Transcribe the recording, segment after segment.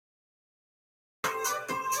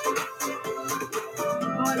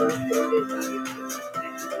Oh,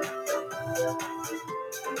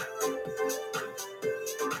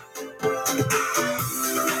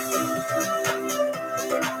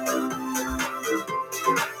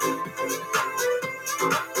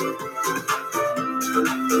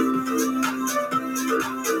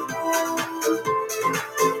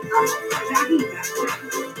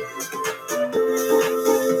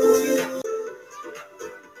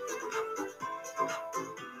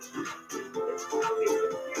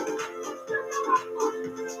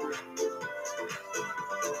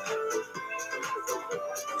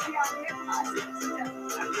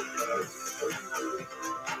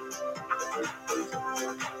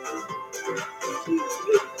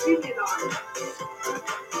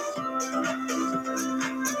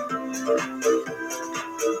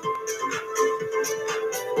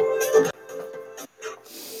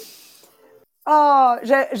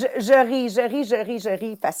 je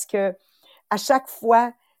ris parce que à chaque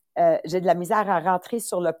fois, j'ai de la misère à rentrer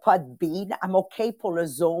sur le Podbean. I'm OK pour le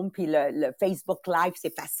Zoom, puis le Facebook Live,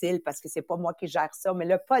 c'est facile parce que c'est pas moi qui gère ça, mais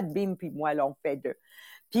le Podbean puis moi, là, on fait deux.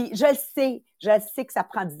 Puis je le sais que ça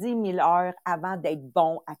prend 10 000 heures avant d'être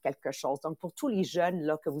bon à quelque chose. Donc, pour tous les jeunes,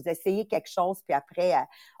 là, que vous essayez quelque chose, puis après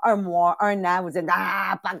un mois, un an, vous dites «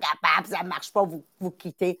 Ah, pas capable, ça marche pas », vous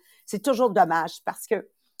quittez. C'est toujours dommage parce que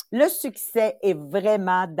le succès est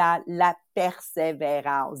vraiment dans la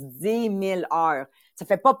persévérance. 10 000 heures. Ça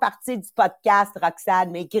fait pas partie du podcast,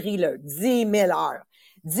 Roxane, mais écris-le. 10 000 heures.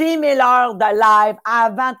 10 000 heures de live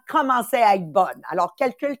avant de commencer à être bonne. Alors,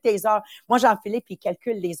 calcule tes heures. Moi, Jean-Philippe, il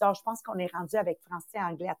calcule les heures. Je pense qu'on est rendu avec français et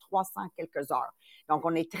anglais à 300 quelques heures. Donc,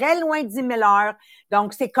 on est très loin de 10 000 heures.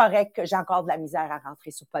 Donc, c'est correct que j'ai encore de la misère à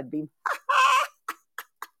rentrer sur Podbean.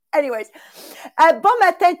 Anyways, bon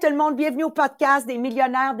matin tout le monde, bienvenue au podcast des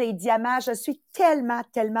millionnaires des diamants. Je suis tellement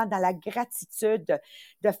dans la gratitude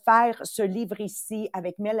de faire ce livre ici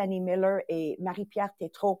avec Melanie Miller et Marie-Pierre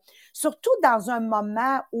Tétrault. Surtout dans un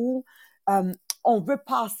moment où on veut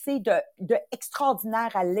passer de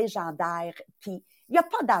extraordinaire à légendaire, puis il n'y a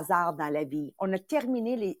pas d'hasard dans la vie. On a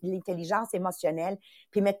terminé l'intelligence émotionnelle,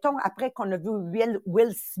 puis mettons, après qu'on a vu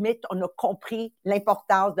Will Smith, on a compris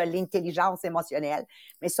l'importance de l'intelligence émotionnelle.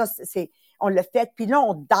 Mais ça, on l'a fait, puis là,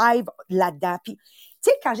 on dive là-dedans. Puis, tu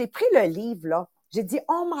sais, quand j'ai pris le livre, là, j'ai dit,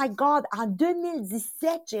 oh my God, en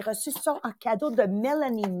 2017, j'ai reçu ça en cadeau de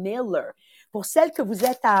Melanie Miller. Pour celles que vous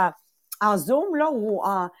êtes en Zoom, là, ou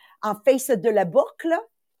en face de la boucle, là,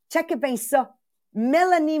 checkez bien ça.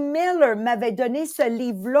 Melanie Miller m'avait donné ce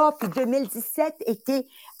livre-là, puis 2017 était,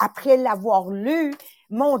 après l'avoir lu,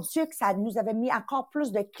 mon Dieu, que ça nous avait mis encore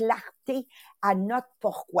plus de clarté à notre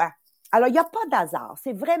pourquoi. Alors, il n'y a pas d'hasard.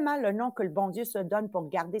 C'est vraiment le nom que le bon Dieu se donne pour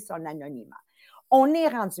garder son anonymat. On est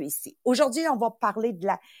rendu ici. Aujourd'hui, on va parler de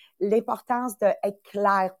l'importance d'être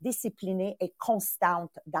clair, discipliné et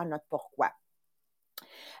constante dans notre pourquoi.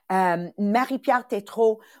 Marie-Pierre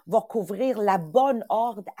Tétrault va couvrir la bonne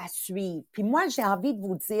ordre à suivre. Puis moi, j'ai envie de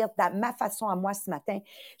vous dire, dans ma façon à moi ce matin,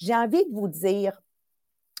 j'ai envie de vous dire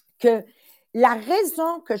que la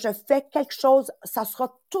raison que je fais quelque chose, ça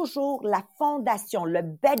sera toujours la fondation, le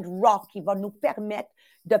bedrock qui va nous permettre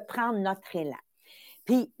de prendre notre élan.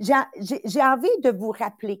 Puis j'ai envie de vous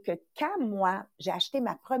rappeler que quand moi, j'ai acheté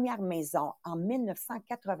ma première maison en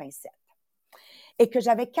 1987 et que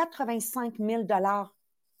j'avais 85 000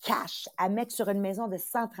 cash à mettre sur une maison de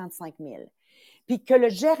 135 000. Puis que le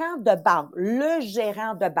gérant de banque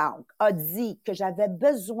a dit que j'avais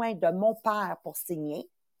besoin de mon père pour signer,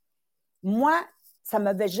 moi, ça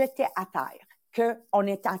m'avait jeté à terre, qu'on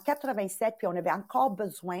était en 87 puis on avait encore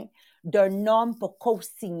besoin d'un homme pour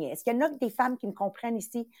co-signer. Est-ce qu'il y en a des femmes qui me comprennent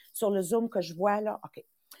ici sur le Zoom que je vois là? OK.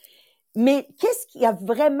 Mais qu'est-ce qui a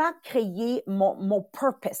vraiment créé mon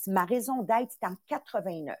purpose, ma raison d'être, c'était en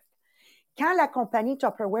 89. Quand la compagnie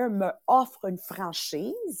Tupperware me offre une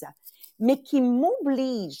franchise, mais qui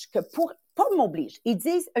m'oblige pas m'oblige, ils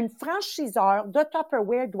disent une franchiseur de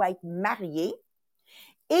Tupperware doit être marié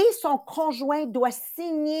et son conjoint doit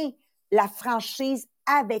signer la franchise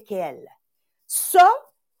avec elle. Ça,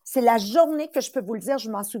 c'est la journée que je peux vous le dire, je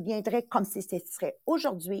m'en souviendrai comme si ce serait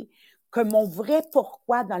aujourd'hui, que mon vrai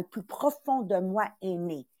pourquoi dans le plus profond de moi est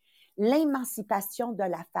né. L'émancipation de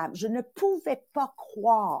la femme. Je ne pouvais pas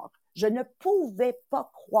croire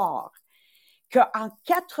qu'en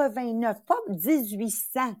 89, pas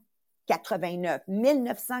 1889,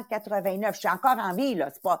 1989, je suis encore en vie,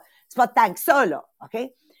 là, c'est pas tant que ça, là, OK?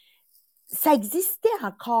 Ça existait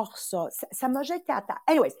encore, ça m'a jeté à terre.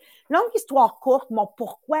 Anyways, longue histoire courte, mon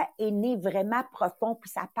pourquoi est né vraiment profond, puis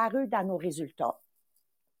ça a apparu dans nos résultats.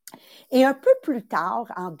 Et un peu plus tard,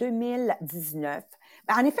 en 2019,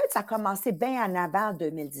 En effet, ça a commencé bien en avant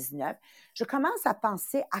 2019. Je commence à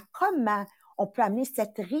penser à comment on peut amener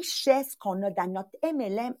cette richesse qu'on a dans notre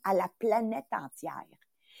MLM à la planète entière.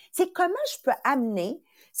 C'est comment je peux amener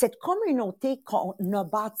cette communauté qu'on a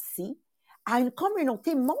bâtie à une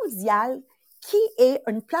communauté mondiale qui est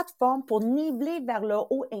une plateforme pour niveler vers le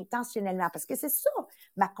haut intentionnellement. Parce que c'est ça,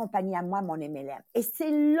 ma compagnie à moi, mon MLM. Et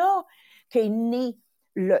c'est là qu'est né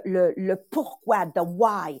le pourquoi, the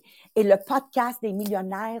why. Et le podcast des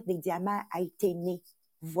millionnaires des diamants a été né.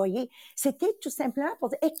 Vous voyez? C'était tout simplement pour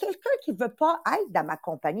dire, et quelqu'un qui veut pas être dans ma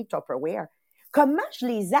compagnie Tupperware, comment je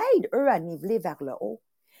les aide, eux, à niveler vers le haut?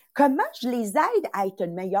 Comment je les aide à être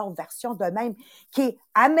une meilleure version d'eux-mêmes, qui est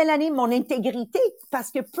à Mélanie mon intégrité,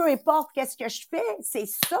 parce que peu importe qu'est-ce que je fais, c'est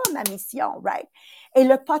ça ma mission, right? Et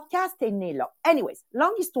le podcast est né là. Anyways,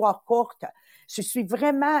 longue histoire courte, je suis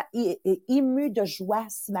vraiment émue de joie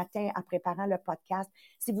ce matin en préparant le podcast.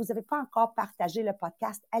 Si vous n'avez pas encore partagé le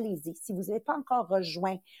podcast, allez-y. Si vous n'avez pas encore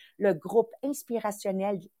rejoint le groupe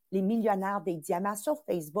inspirationnel Les Millionnaires des Diamants sur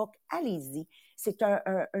Facebook, allez-y. C'est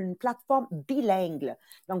une plateforme bilingue.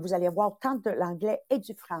 Donc, vous allez voir tant de l'anglais et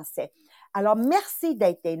du français. Alors, merci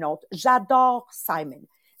d'être des nôtres. J'adore Simon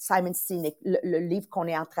Sinek, le livre qu'on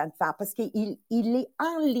est en train de faire, parce qu'il est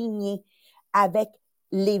enligné avec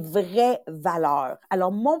les vraies valeurs.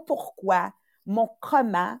 Alors, mon pourquoi, mon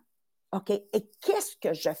comment, OK, et qu'est-ce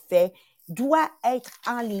que je fais doit être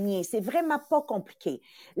enligné. C'est vraiment pas compliqué.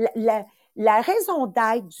 La raison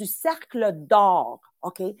d'être du cercle d'or,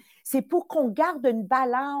 OK, c'est pour qu'on garde une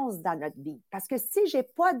balance dans notre vie. Parce que si j'ai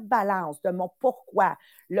pas de balance de mon pourquoi,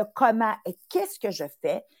 le comment et qu'est-ce que je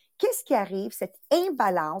fais, qu'est-ce qui arrive? Cette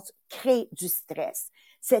imbalance crée du stress.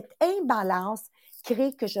 Cette imbalance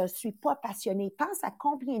crée que je ne suis pas passionnée. Pense à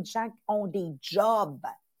combien de gens ont des jobs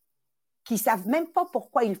qui ne savent même pas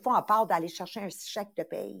pourquoi ils font à part d'aller chercher un chèque de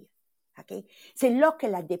paye. Okay? C'est là que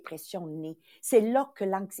la dépression naît. C'est là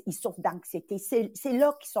qu'ils souffrent d'anxiété. C'est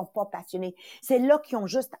là qu'ils ne sont pas passionnés. C'est là qu'ils ont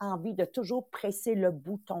juste envie de toujours presser le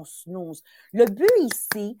bouton snooze. Le but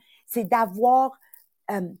ici, c'est d'avoir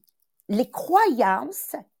les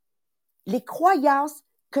croyances,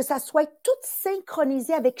 que ça soit tout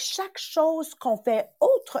synchronisé avec chaque chose qu'on fait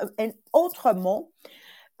autrement,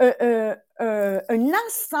 un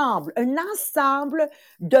ensemble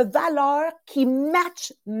de valeurs qui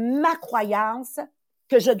matchent ma croyance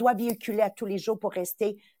que je dois véhiculer à tous les jours pour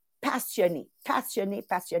rester passionné.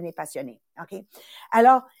 OK?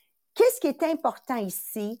 Alors, qu'est-ce qui est important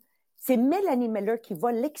ici? C'est Mélanie Miller qui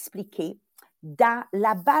va l'expliquer dans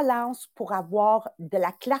la balance pour avoir de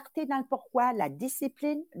la clarté dans le pourquoi, la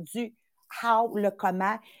discipline du how, le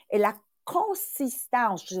comment, et la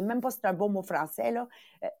consistance. Je ne sais même pas si c'est un beau mot français, là.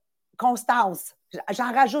 Constance.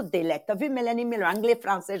 J'en rajoute des lettres. Tu as vu Mélanie Miller, anglais,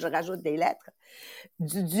 français, je rajoute des lettres.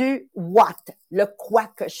 Du what, le quoi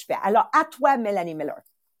que je fais. Alors, à toi, Mélanie Miller.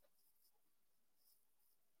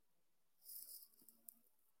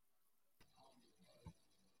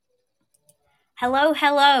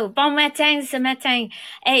 Hello. Bon matin ce matin.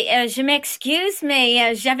 Et je m'excuse,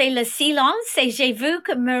 mais j'avais le silence et j'ai vu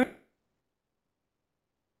que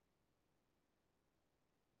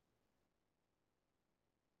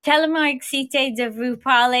tellement excitée de vous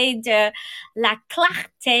parler de la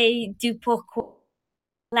clarté du pourquoi,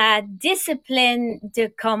 la discipline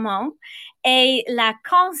de comment et la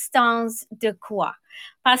constance de quoi.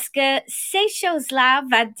 Parce que ces choses-là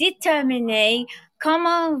vont déterminer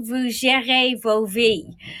comment vous gérez vos vies.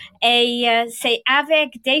 Et c'est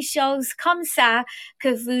avec des choses comme ça que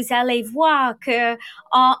vous allez voir que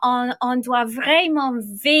on doit vraiment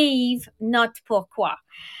vivre notre pourquoi.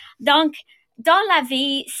 Donc, dans la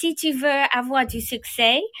vie, si tu veux avoir du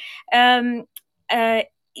succès,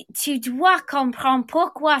 tu dois comprendre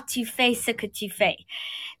pourquoi tu fais ce que tu fais.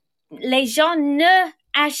 Les gens ne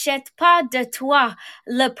achètent pas de toi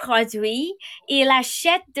le produit, ils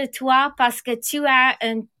achètent de toi parce que tu as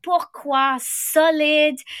un pourquoi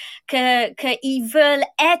solide, que ils veulent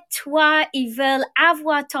être toi, ils veulent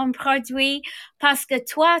avoir ton produit parce que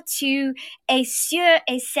toi, tu es sûr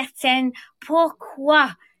et certaine pourquoi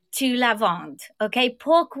tu la vends, OK?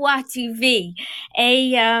 Pourquoi tu vis?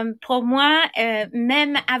 Et pour moi,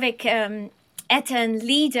 même avec être un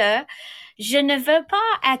leader, je ne veux pas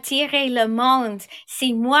attirer le monde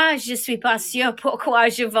si moi, je suis pas sûre pourquoi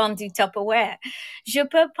je vends du Tupperware. Je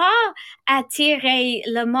peux pas attirer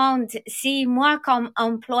le monde si moi, comme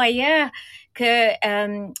employeur, que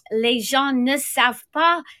les gens ne savent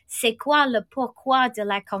pas c'est quoi le pourquoi de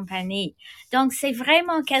la compagnie. Donc, c'est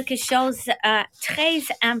vraiment quelque chose très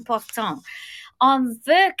important. On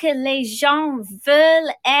veut que les gens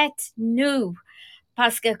veulent être nous.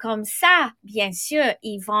 parce que comme ça, bien sûr,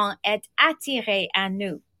 ils vont être attirés à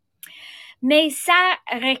nous. Mais ça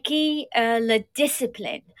requiert la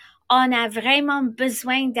discipline. On a vraiment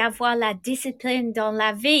besoin d'avoir la discipline dans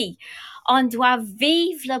la vie. On doit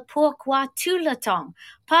vivre le pourquoi tout le temps,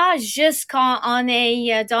 pas juste quand on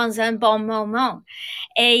est dans un bon moment.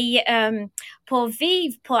 Et pour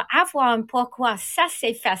vivre, pour avoir un pourquoi, ça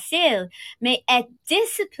c'est facile, mais être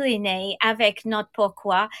discipliné avec notre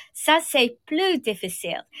pourquoi, ça c'est plus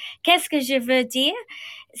difficile. Qu'est-ce que je veux dire?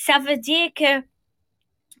 Ça veut dire que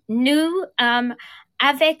nous,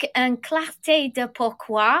 avec une clarté de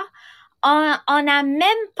pourquoi, on n'a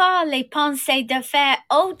même pas les pensées de faire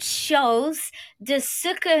autre chose de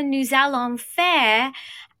ce que nous allons faire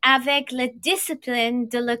avec la discipline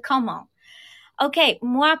de le comment. OK,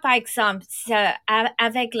 moi, par exemple,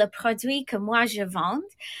 avec le produit que moi je vends,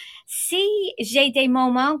 si j'ai des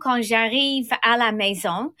moments quand j'arrive à la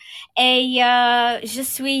maison et je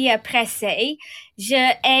suis pressée,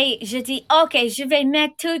 je dis, OK, je vais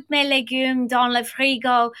mettre tous mes légumes dans le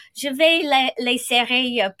frigo, je vais les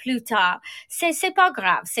serrer plus tard. C'est pas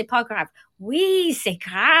grave, c'est pas grave. Oui, c'est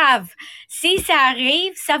grave. Si ça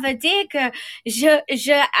arrive, ça veut dire que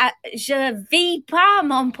je vis pas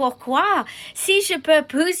mon pourquoi. Si je peux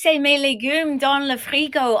pousser mes légumes dans le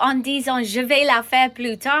frigo en disant je vais la faire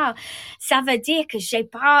plus tard, ça veut dire que j'ai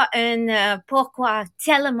pas un pourquoi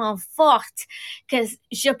tellement forte que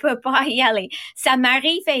je peux pas y aller. Ça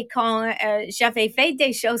m'arrivait quand j'avais fait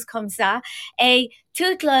des choses comme ça et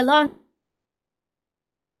tout le long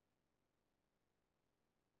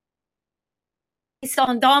ils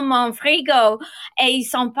sont dans mon frigo et ils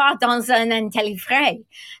sont pas dans un intellifrais.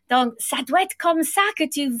 Donc, ça doit être comme ça que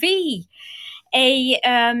tu vis. Et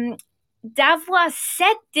d'avoir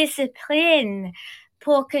cette discipline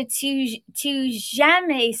pour que tu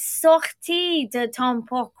jamais sorti de ton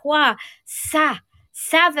pourquoi,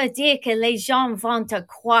 ça veut dire que les gens vont te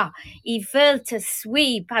croire. Ils veulent te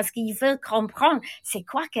suivre parce qu'ils veulent comprendre c'est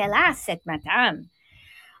quoi qu'elle a, cette madame.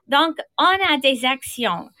 Donc, on a des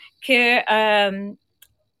actions que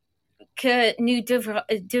nous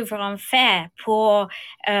devrons faire pour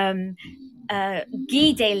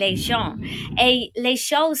guider les gens. Et les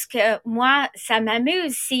choses que moi, ça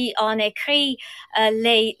m'amuse si on écrit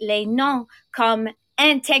les noms comme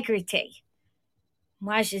intégrité.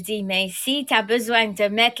 Moi, je dis, mais si tu as besoin de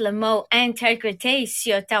mettre le mot intégrité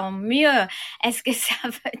sur ton mur, est-ce que ça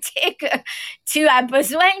veut dire que tu as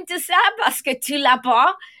besoin de ça parce que tu l'as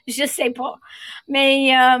pas? Je sais pas.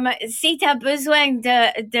 Mais si tu as besoin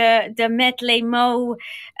de mettre les mots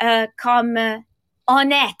comme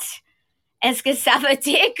honnête, est-ce que ça veut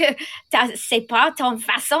dire que c'est pas ton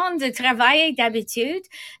façon de travailler d'habitude?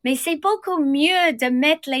 Mais c'est beaucoup mieux de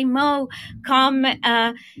mettre les mots comme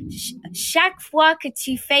chaque fois que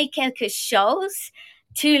tu fais quelque chose,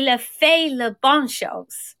 tu le fais la bonne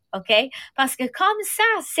chose. OK? Parce que comme ça,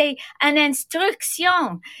 c'est une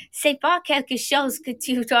instruction. C'est pas quelque chose que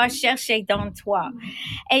tu dois chercher dans toi.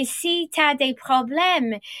 Et si tu as des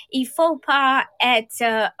problèmes, il faut pas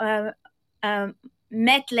être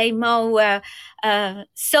mettre les mots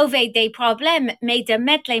sauver des problèmes, mais de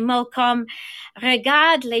mettre les mots comme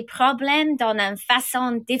regarde les problèmes d'une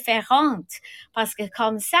façon différente, parce que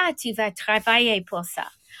comme ça, tu vas travailler pour ça.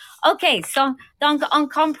 OK, donc on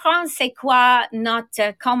comprend c'est quoi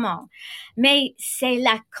notre comment, mais c'est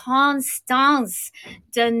la constance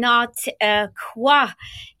de notre quoi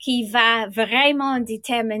qui va vraiment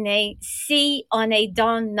déterminer si on est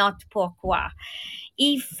dans notre pourquoi.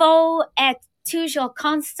 Il faut être toujours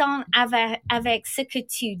constant avec ce que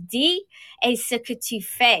tu dis et ce que tu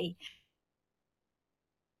fais.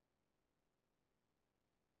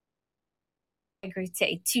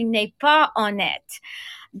 Tu n'es pas honnête.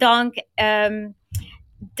 Donc, dans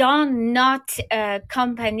notre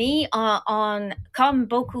compagnie, comme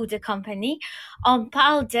beaucoup de compagnies, on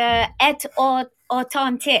parle d'être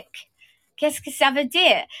authentique. Qu'est-ce que ça veut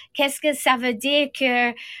dire? Qu'est-ce que ça veut dire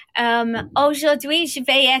que aujourd'hui, je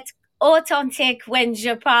vais être authentique quand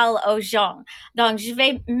je parle aux gens. Donc, je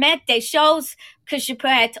vais mettre des choses que je peux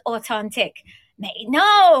être authentique. Mais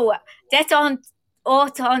non! D'être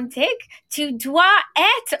authentique, tu dois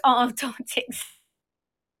être authentique.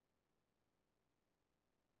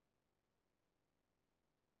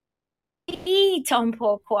 Ton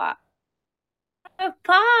pourquoi. Tu ne peux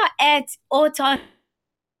pas être authentique.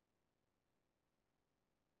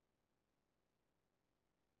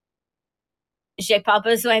 J'ai pas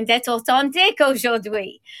besoin d'être authentique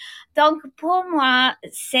aujourd'hui. Donc, pour moi,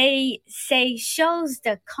 c'est choses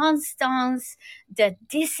de constance, de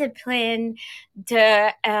discipline,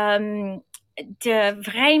 de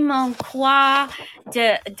vraiment croire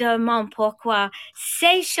de mon pourquoi.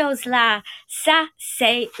 Ces choses-là, ça,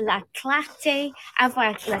 c'est la clarté,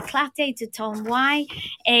 avoir la clarté de ton why.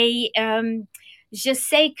 Et je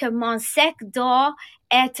sais que mon cercle d'or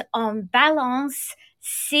est en balance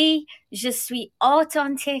si je suis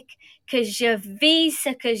authentique, que je vis ce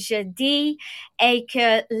que je dis et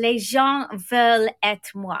que les gens veulent être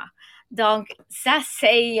moi. Donc, ça,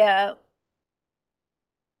 c'est...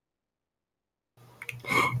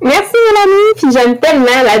 Merci Mélanie, puis j'aime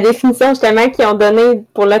tellement la définition justement qu'ils ont donnée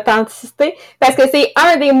pour l'authenticité, parce que c'est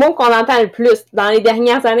un des mots qu'on entend le plus dans les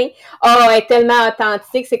dernières années. Oh, elle est tellement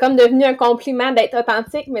authentique, c'est comme devenu un compliment d'être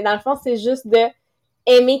authentique, mais dans le fond, c'est juste de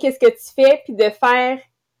aimer qu'est-ce que tu fais, puis de faire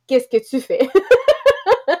qu'est-ce que tu fais.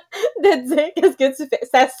 De dire qu'est-ce que tu fais.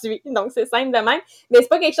 Ça suit. Donc, c'est simple de même. Mais c'est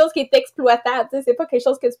pas quelque chose qui est exploitable. Tu sais, c'est pas quelque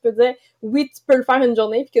chose que tu peux dire, oui, tu peux le faire une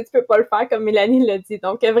journée puis que tu peux pas le faire comme Mélanie l'a dit.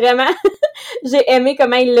 Donc, vraiment, j'ai aimé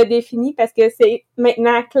comment il l'a défini parce que c'est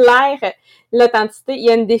maintenant clair, l'authenticité. Il y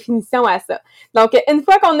a une définition à ça. Donc, une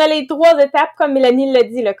fois qu'on a les 3 étapes, comme Mélanie l'a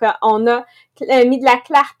dit, là, qu'on a mis de la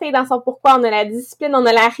clarté dans son pourquoi, on a la discipline, on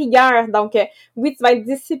a la rigueur. Donc, oui, tu vas être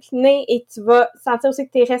discipliné et tu vas sentir aussi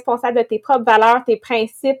que tu es responsable de tes propres valeurs, tes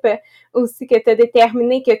principes, aussi que tu as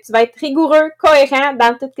déterminé que tu vas être rigoureux, cohérent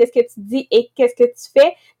dans tout ce que tu dis et qu'est-ce que tu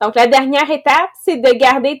fais. Donc, la dernière étape, c'est de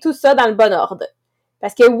garder tout ça dans le bon ordre.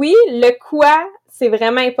 Parce que oui, le quoi, c'est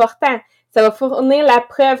vraiment important. Ça va fournir la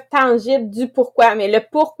preuve tangible du pourquoi, mais le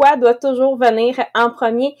pourquoi doit toujours venir en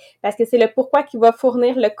premier parce que c'est le pourquoi qui va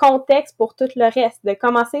fournir le contexte pour tout le reste. De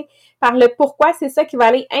commencer par le pourquoi, c'est ça qui va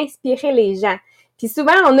aller inspirer les gens. Puis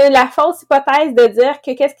souvent, on a la fausse hypothèse de dire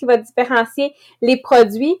que qu'est-ce qui va différencier les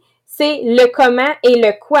produits, c'est le comment et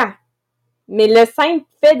le quoi. Mais le simple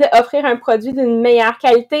fait d'offrir un produit d'une meilleure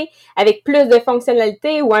qualité, avec plus de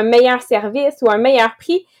fonctionnalités ou un meilleur service ou un meilleur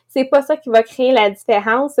prix, c'est pas ça qui va créer la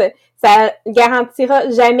différence. Ça garantira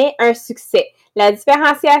jamais un succès. La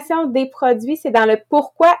différenciation des produits, c'est dans le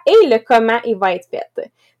pourquoi et le comment il va être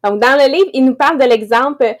fait. Donc, dans le livre, il nous parle de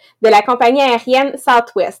l'exemple de la compagnie aérienne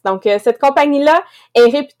Southwest. Donc, cette compagnie-là est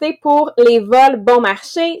réputée pour les vols bon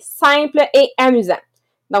marché, simples et amusants.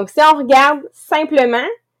 Donc, si on regarde simplement,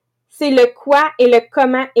 c'est le quoi et le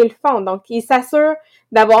comment ils font. Donc, ils s'assurent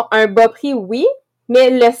d'avoir un bas prix, oui, mais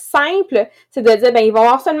le simple, c'est de dire, ben, ils vont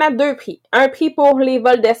avoir seulement 2 prix. Un prix pour les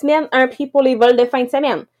vols de semaine, un prix pour les vols de fin de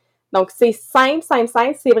semaine. Donc, c'est simple,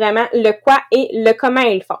 c'est vraiment le quoi et le comment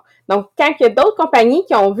ils font. Donc, quand il y a d'autres compagnies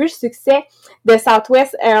qui ont vu le succès de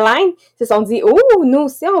Southwest Airlines, se sont dit, oh, nous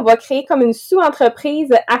aussi, on va créer comme une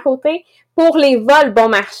sous-entreprise à côté pour les vols bon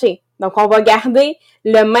marché. Donc, on va garder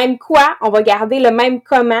le même quoi, on va garder le même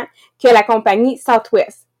comment que la compagnie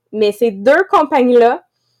Southwest. Mais ces 2 compagnies-là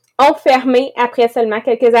ont fermé après seulement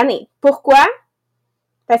quelques années. Pourquoi?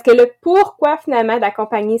 Parce que le pourquoi finalement de la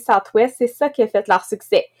compagnie Southwest, c'est ça qui a fait leur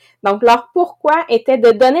succès. Donc, leur pourquoi était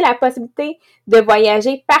de donner la possibilité de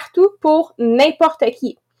voyager partout pour n'importe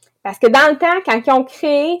qui. Parce que dans le temps, quand ils ont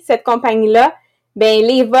créé cette compagnie-là, ben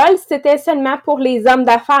les vols, c'était seulement pour les hommes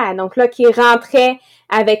d'affaires. Donc là, qui rentraient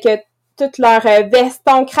avec toutes leurs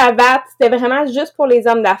vestons, cravates, c'était vraiment juste pour les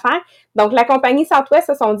hommes d'affaires. Donc, la compagnie Southwest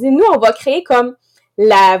se sont dit, nous, on va créer comme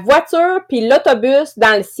la voiture puis l'autobus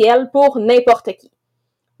dans le ciel pour n'importe qui.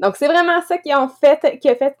 Donc, c'est vraiment ça qui a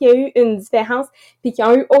fait qu'il y a eu une différence puis qui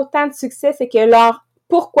ont eu autant de succès, c'est que leur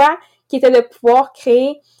pourquoi, qui était de pouvoir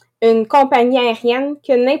créer une compagnie aérienne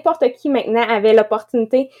que n'importe qui maintenant avait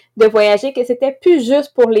l'opportunité de voyager, que c'était plus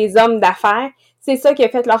juste pour les hommes d'affaires, c'est ça qui a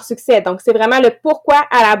fait leur succès. Donc, c'est vraiment le pourquoi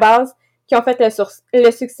à la base qui ont fait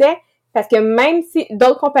le succès, parce que même si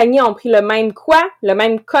d'autres compagnies ont pris le même quoi, le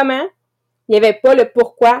même comment, il n'y avait pas le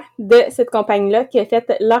pourquoi de cette compagnie-là qui a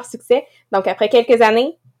fait leur succès. Donc, après quelques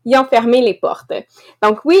années, ils ont fermé les portes.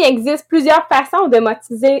 Donc, oui, il existe plusieurs façons de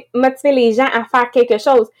motiver les gens à faire quelque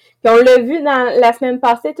chose. Puis, on l'a vu dans la semaine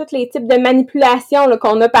passée, tous les types de manipulations là,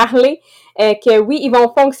 qu'on a parlé, que oui, ils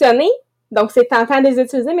vont fonctionner. Donc, c'est tentant de les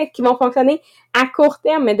utiliser, mais qui vont fonctionner à court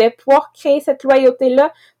terme. Mais de pouvoir créer cette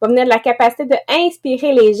loyauté-là va venir de la capacité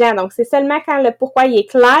d'inspirer les gens. Donc, c'est seulement quand le pourquoi il est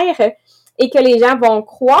clair et que les gens vont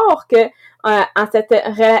croire que en cette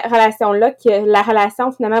relation-là, que la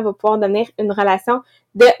relation, finalement, va pouvoir devenir une relation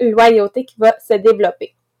de loyauté qui va se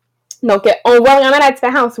développer. Donc, on voit vraiment la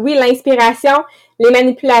différence. Oui, l'inspiration, les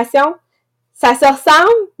manipulations, ça se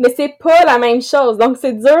ressemble, mais c'est pas la même chose. Donc,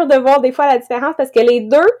 c'est dur de voir des fois la différence parce que les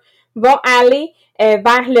deux vont aller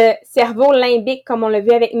vers le cerveau limbique, comme on l'a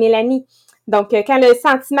vu avec Mélanie. Donc, quand le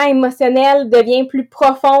sentiment émotionnel devient plus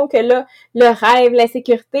profond que là, le rêve,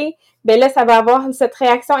 l'insécurité, ben là, ça va avoir cette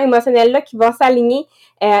réaction émotionnelle-là qui va s'aligner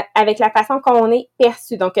avec la façon qu'on est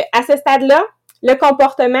perçu. Donc, à ce stade-là, le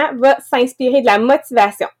comportement va s'inspirer de la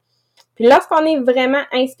motivation. Puis lorsqu'on est vraiment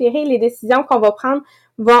inspiré, les décisions qu'on va prendre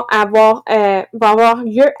vont avoir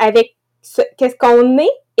lieu avec qu'est-ce qu'on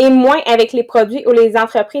est et moins avec les produits ou les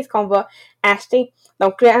entreprises qu'on va acheter.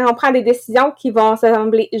 Donc, quand on prend des décisions qui vont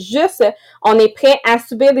sembler justes, on est prêt à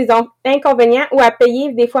subir des inconvénients ou à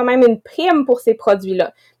payer des fois même une prime pour ces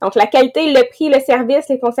produits-là. Donc, la qualité, le prix, le service,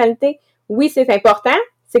 les fonctionnalités, oui, c'est important.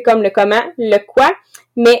 C'est comme le comment, le quoi,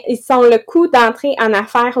 mais ils sont le coût d'entrée en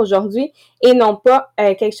affaires aujourd'hui et non pas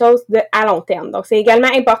quelque chose de à long terme. Donc, c'est également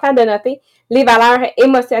important de noter les valeurs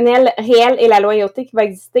émotionnelles réelles et la loyauté qui va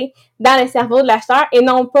exister dans le cerveau de l'acheteur et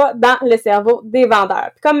non pas dans le cerveau des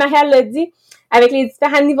vendeurs. Puis comme Marielle l'a dit, avec les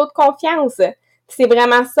différents niveaux de confiance, c'est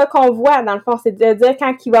vraiment ça qu'on voit dans le fond, c'est de dire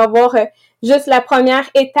quand il va y avoir juste la première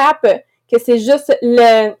étape, que c'est juste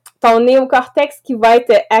ton néocortex qui va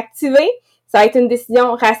être activé. Ça va être une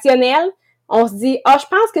décision rationnelle. On se dit, je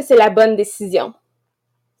pense que c'est la bonne décision.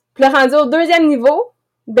 Puis le rendu au deuxième niveau,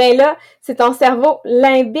 ben là, c'est ton cerveau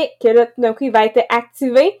limbique que là, tout d'un coup, il va être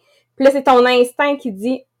activé. Puis là, c'est ton instinct qui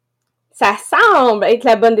dit, ça semble être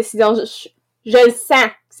la bonne décision. Je le sens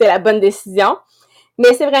que c'est la bonne décision.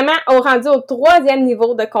 Mais c'est vraiment rendu au troisième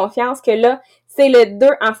niveau de confiance que là, c'est le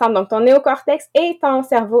deux ensemble. Donc, ton néocortex et ton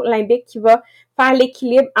cerveau limbique qui va faire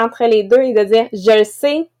l'équilibre entre les deux et de dire, je le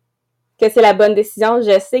sais que c'est la bonne décision,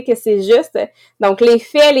 je sais que c'est juste. Donc, les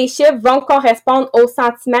faits, les chiffres vont correspondre aux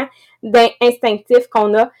sentiments instinctifs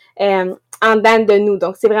qu'on a en dedans de nous.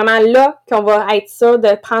 Donc, c'est vraiment là qu'on va être sûr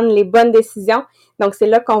de prendre les bonnes décisions. Donc, c'est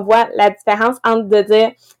là qu'on voit la différence entre de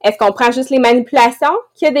dire, est-ce qu'on prend juste les manipulations,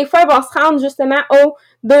 que des fois, vont se rendre justement au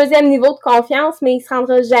deuxième niveau de confiance, mais il ne se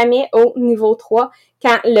rendra jamais au niveau 3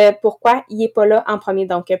 quand le pourquoi, il n'est pas là en premier.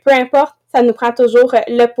 Donc, peu importe, ça nous prend toujours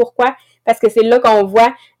le pourquoi, parce que c'est là qu'on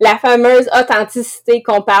voit la fameuse authenticité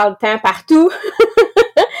qu'on parle tant partout.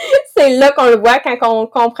 C'est là qu'on le voit quand on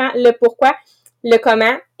comprend le pourquoi, le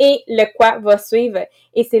comment et le quoi va suivre.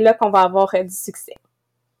 Et c'est là qu'on va avoir du succès.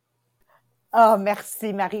 Oh,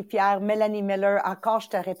 merci Marie-Pierre. Mélanie Miller, encore, je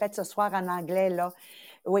te répète ce soir en anglais, là.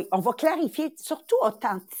 Oui, on va clarifier, surtout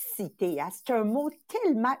authenticité. Hein? C'est un mot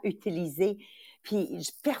tellement utilisé, puis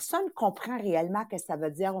personne ne comprend réellement ce que ça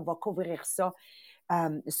veut dire. On va couvrir ça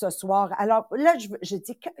ce soir. Alors là, je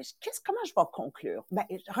dis, comment je vais conclure? Ben,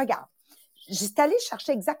 regarde, j'étais allée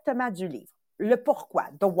chercher exactement du livre. Le pourquoi,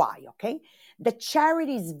 the why, OK? The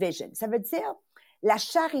charity's vision, ça veut dire la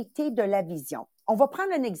charité de la vision. On va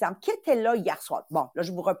prendre un exemple. Qui était là hier soir? Bon, là,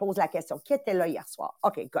 je vous repose la question. Qui était là hier soir?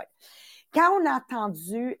 OK, good. Quand on a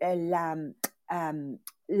entendu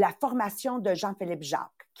la formation de Jean-Philippe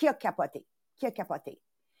Jacques, qui a capoté? Qui a capoté?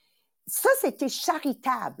 Ça, c'était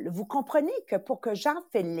charitable. Vous comprenez que pour que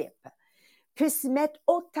Jean-Philippe puisse mettre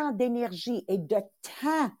autant d'énergie et de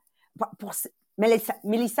temps pour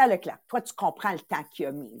Mélissa Leclerc, toi, tu comprends le temps qu'il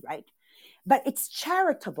a mis, right? But it's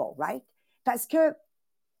charitable, right? Parce que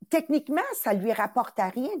techniquement, ça lui rapporte à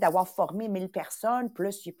rien d'avoir formé 1000 personnes,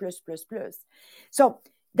 plus. So,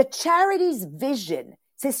 the charity's vision,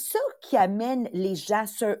 c'est ça qui amène les gens,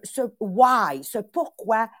 ce why, ce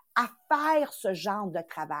pourquoi, à faire ce genre de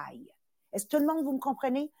travail. Est-ce que tout le monde, vous me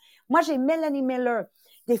comprenez? Moi, j'ai Mélanie Miller.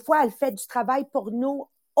 Des fois, elle fait du travail pour nous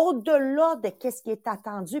au-delà de ce qui est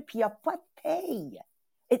attendu, puis il n'y a pas de paye.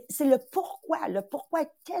 C'est le pourquoi. Le pourquoi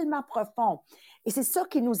est tellement profond. Et c'est ça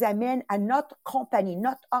qui nous amène à notre compagnie,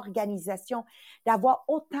 notre organisation, d'avoir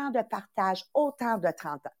autant de partage, autant de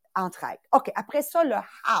entraide. OK, après ça, le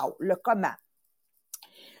how, le comment.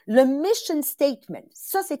 Le mission statement,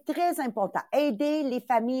 ça, c'est très important. Aider les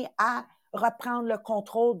familles à reprendre le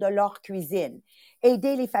contrôle de leur cuisine.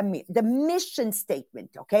 Aider les familles. The mission statement,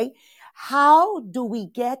 OK? How do we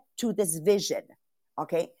get to this vision?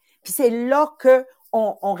 OK? Puis c'est là que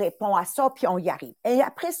on répond à ça, puis on y arrive. Et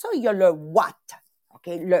après ça, il y a le what. OK?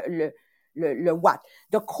 Le what.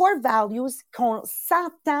 The core values qu'on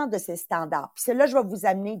s'entend de ces standards. Puis c'est là que je vais vous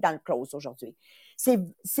amener dans le close aujourd'hui. Ces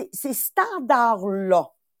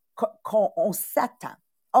standards-là qu'on s'attend.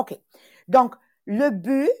 OK. Donc, le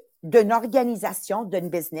but d'une organisation, d'une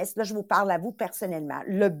business, là, je vous parle à vous personnellement,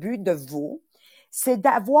 le but de vous, c'est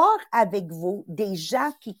d'avoir avec vous des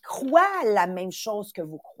gens qui croient la même chose que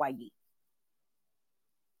vous croyez.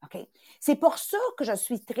 OK? C'est pour ça que je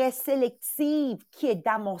suis très sélective qui est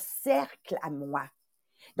dans mon cercle à moi.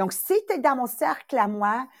 Donc, si tu es dans mon cercle à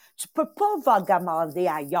moi, tu peux pas vagabonder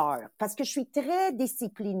ailleurs parce que je suis très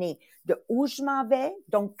disciplinée de où je m'en vais.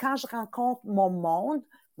 Donc, quand je rencontre mon monde,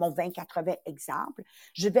 mon 20-80 exemple,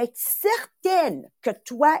 je vais être certaine que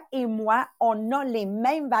toi et moi, on a les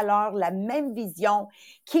mêmes valeurs, la même vision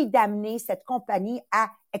qui est d'amener cette compagnie à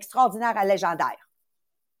extraordinaire, à légendaire.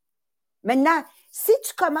 Maintenant, si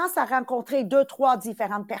tu commences à rencontrer 2, 3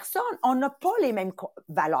 différentes personnes, on n'a pas les mêmes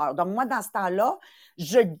valeurs. Donc, moi, dans ce temps-là,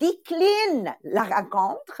 je décline la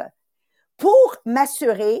rencontre pour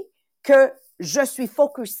m'assurer que je suis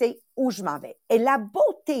focusée où je m'en vais. Et la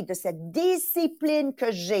beauté de cette discipline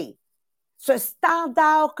que j'ai, ce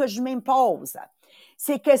standard que je m'impose,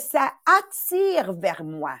 c'est que ça attire vers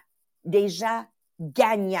moi des gens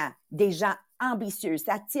gagnants, des gens ambitieux.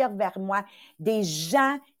 Ça attire vers moi des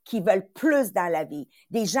gens qui veulent plus dans la vie,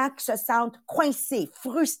 des gens qui se sentent coincés,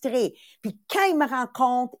 frustrés. Puis quand ils me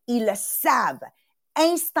rencontrent, ils le savent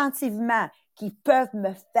instinctivement qu'ils peuvent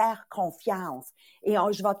me faire confiance. Et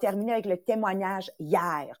je vais terminer avec le témoignage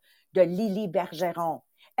hier de Lily Bergeron.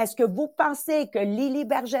 Est-ce que vous pensez que Lily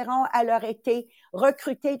Bergeron, elle aurait été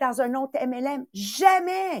recrutée dans un autre MLM?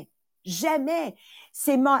 Jamais! Jamais!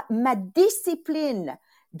 C'est ma discipline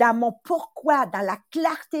dans mon pourquoi, dans la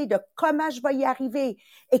clarté de comment je vais y arriver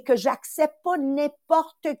et que j'accepte pas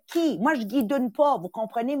n'importe qui. Moi, je guidoune pas, vous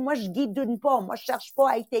comprenez? Moi, je guidoune pas. Moi, je cherche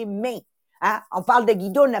pas à être aimé. Hein? On parle de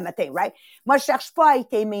guidoune le matin, right? Moi, je cherche pas à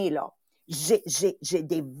être aimé, là. J'ai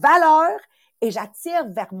des valeurs et j'attire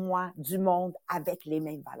vers moi du monde avec les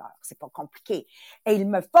mêmes valeurs. C'est pas compliqué. Et ils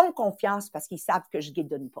me font confiance parce qu'ils savent que je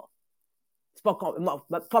guidoune pas. C'est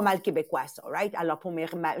pas mal québécois, ça, right? Alors, pour mes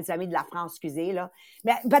amis de la France, excusez, là.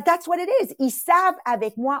 Mais, but that's what it is. Ils savent,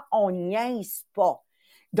 avec moi, on niaise pas.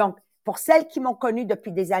 Donc, pour celles qui m'ont connue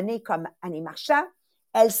depuis des années comme Annie Marchand,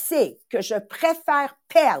 elle sait que je préfère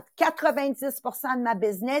perdre 90% de ma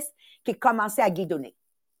business que commencer à guidonner.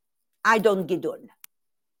 I don't guidonne.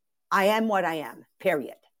 I am what I am,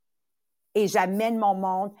 period. Et j'amène mon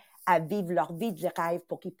monde à vivre leur vie de rêve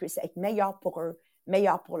pour qu'ils puissent être meilleurs pour eux,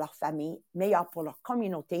 meilleurs pour leur famille, meilleurs pour leur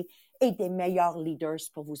communauté et des meilleurs leaders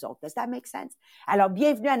pour vous autres. Does that make sense? Alors,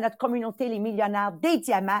 bienvenue à notre communauté, les millionnaires des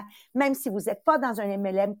diamants. Même si vous n'êtes pas dans un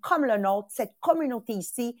MLM comme le nôtre, cette communauté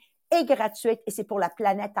ici est gratuite et c'est pour la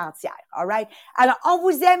planète entière. All right? Alors, on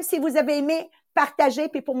vous aime. Si vous avez aimé, partagez.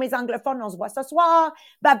 Puis pour mes anglophones, on se voit ce soir.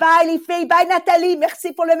 Bye bye les filles. Bye Nathalie.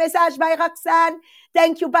 Merci pour le message. Bye Roxane.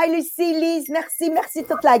 Thank you. Bye Lucie, Lise. Merci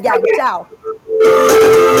toute la gang. Ciao.